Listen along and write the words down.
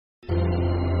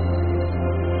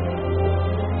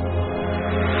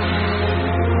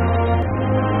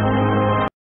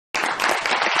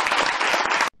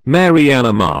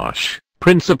Anna Marsh,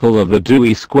 principal of the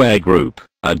Dewey Square Group,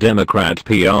 a Democrat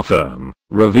PR firm,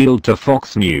 revealed to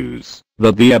Fox News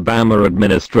that the Obama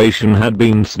administration had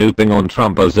been snooping on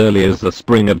Trump as early as the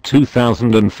spring of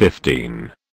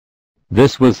 2015.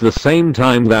 This was the same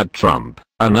time that Trump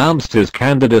announced his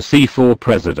candidacy for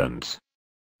president.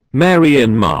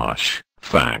 Ann Marsh,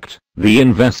 fact, the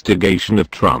investigation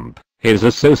of Trump, his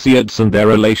associates and their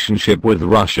relationship with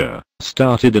Russia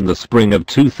started in the spring of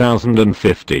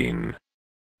 2015.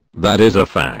 That is a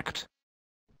fact.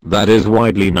 That is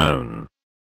widely known.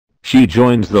 She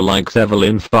joins the likes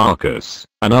Evelyn Farkas,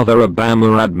 another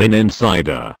Obama admin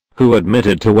insider, who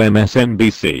admitted to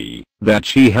MSNBC that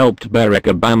she helped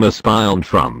Barack Obama spy on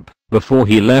Trump before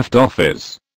he left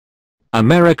office.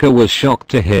 America was shocked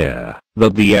to hear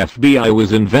that the FBI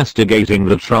was investigating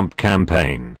the Trump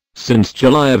campaign since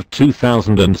July of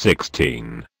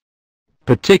 2016.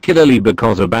 Particularly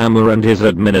because Obama and his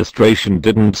administration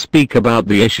didn't speak about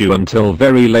the issue until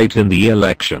very late in the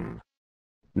election.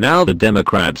 Now the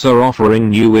Democrats are offering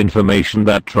new information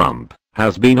that Trump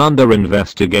has been under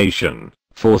investigation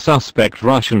for suspect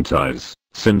Russian ties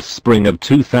since spring of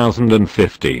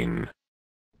 2015.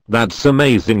 That's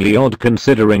amazingly odd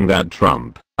considering that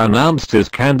Trump announced his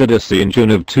candidacy in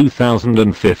June of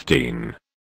 2015.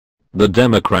 The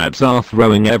Democrats are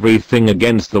throwing everything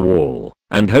against the wall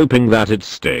and hoping that it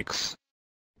sticks.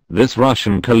 This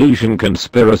Russian collusion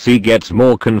conspiracy gets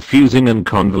more confusing and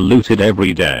convoluted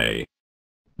every day.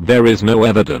 There is no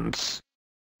evidence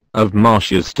of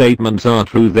Marsh's statements are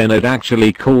true, then it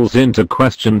actually calls into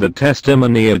question the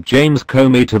testimony of James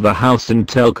Comey to the House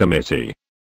Intel Committee.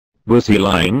 Was he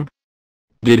lying?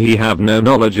 Did he have no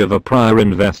knowledge of a prior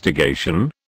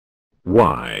investigation?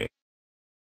 Why